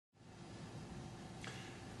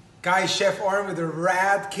Guys, Chef Oren with the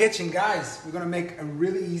Rad Kitchen. Guys, we're gonna make a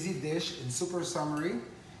really easy dish in super summary.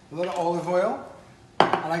 A little olive oil.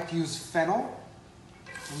 I like to use fennel.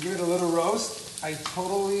 And give it a little roast. I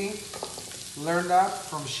totally learned that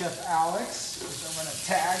from Chef Alex, which I'm gonna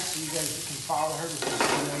tag so you guys can follow her because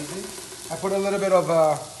she's amazing. I put a little bit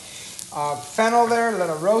of fennel there,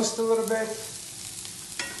 let it roast a little bit.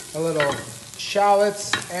 A little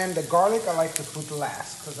shallots and the garlic I like to put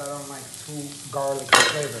last because I don't like too garlic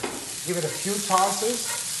flavor. Give it a few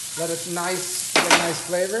tosses, let it get a nice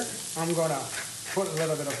flavor. I'm gonna put a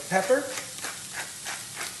little bit of pepper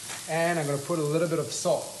and I'm gonna put a little bit of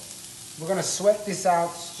salt. We're gonna sweat this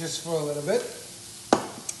out just for a little bit.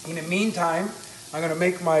 In the meantime, I'm gonna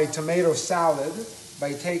make my tomato salad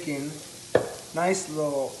by taking nice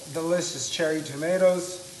little delicious cherry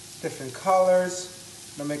tomatoes, different colors.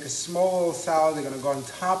 I'm gonna make a small little salad. They're gonna go on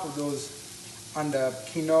top of those on the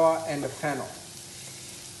quinoa and the fennel.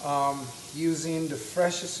 Using the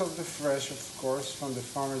freshest of the fresh, of course, from the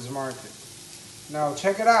farmer's market. Now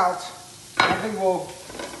check it out. I think we'll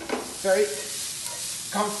very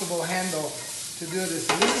comfortable handle to do this.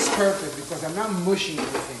 And this is perfect because I'm not mushing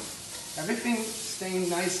everything. Everything staying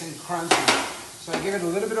nice and crunchy. So I give it a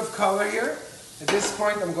little bit of color here. At this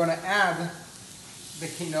point, I'm gonna add the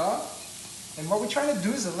quinoa. And what we're trying to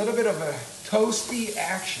do is a little bit of a toasty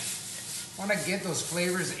action. I want to get those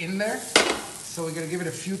flavors in there. So we're going to give it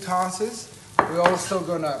a few tosses. We're also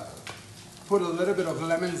going to put a little bit of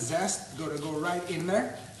lemon zest. Going to go right in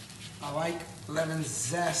there. I like lemon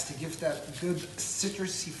zest to give that good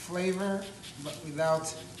citrusy flavor, but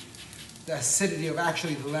without the acidity of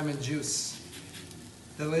actually the lemon juice.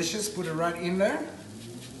 Delicious. Put it right in there.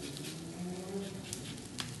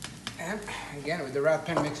 And again, with the rat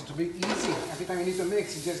pen, makes it to be easy. Every time you need to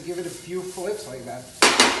mix, you just give it a few flips like that.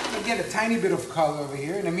 I get a tiny bit of color over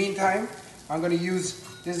here. In the meantime, I'm gonna use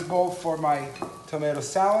this bowl for my tomato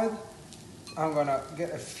salad. I'm gonna get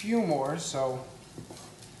a few more, so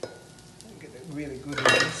get a really good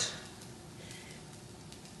ones.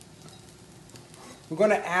 We're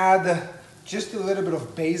gonna add just a little bit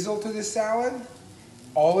of basil to this salad,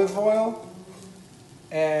 olive oil,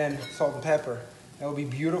 and salt and pepper. That will be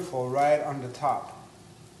beautiful right on the top.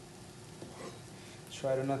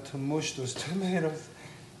 Try to not to mush those tomatoes.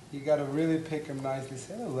 You gotta really pick them nicely.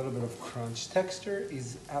 Say a little bit of crunch. Texture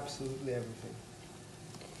is absolutely everything.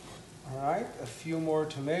 All right, a few more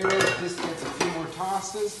tomatoes. This gets a few more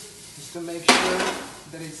tosses just to make sure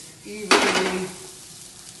that it's evenly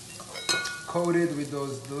coated with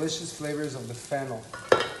those delicious flavors of the fennel.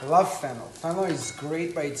 I love fennel. Fennel is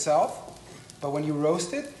great by itself, but when you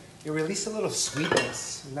roast it, you release a little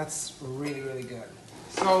sweetness, and that's really, really good.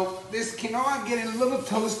 So this quinoa getting a little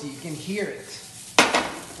toasty, you can hear it.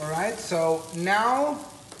 All right, so now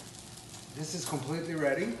this is completely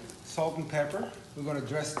ready. Salt and pepper, we're gonna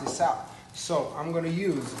dress this out. So I'm gonna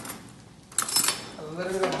use a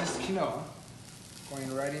little bit of this quinoa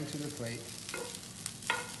going right into the plate.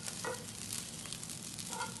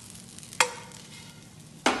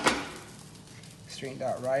 Straighten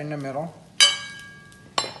out right in the middle.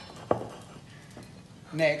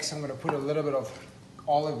 Next, I'm going to put a little bit of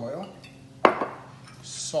olive oil,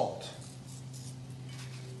 salt,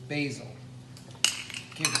 basil.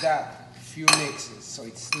 Give that a few mixes so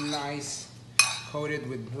it's nice, coated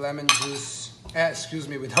with lemon juice,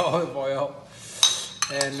 with olive oil.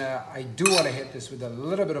 And I do want to hit this with a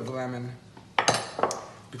little bit of lemon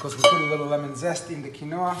because we put a little lemon zest in the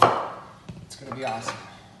quinoa. It's going to be awesome.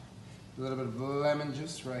 A little bit of lemon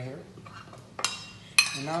juice right here.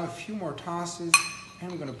 And now a few more tosses.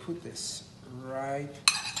 And I'm gonna put this right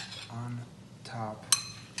on top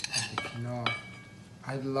of the quinoa.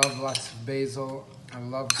 I love lots of basil. I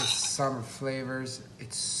love the summer flavors.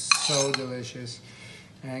 It's so delicious.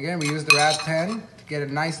 And again, we use the rat pan to get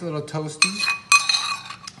a nice little toasty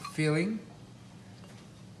feeling.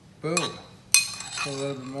 Boom. Put a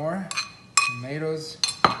little bit more tomatoes.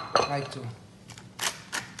 I like to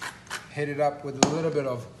hit it up with a little bit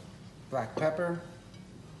of black pepper.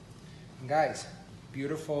 And guys,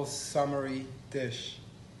 beautiful summery dish.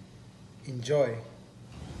 Enjoy.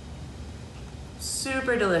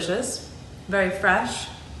 Super delicious, very fresh.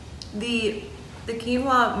 The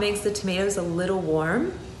quinoa makes the tomatoes a little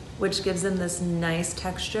warm, which gives them this nice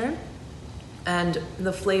texture. And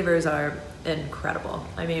the flavors are incredible.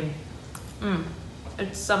 I mean,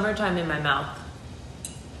 it's summertime in my mouth.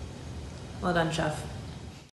 Well done, chef.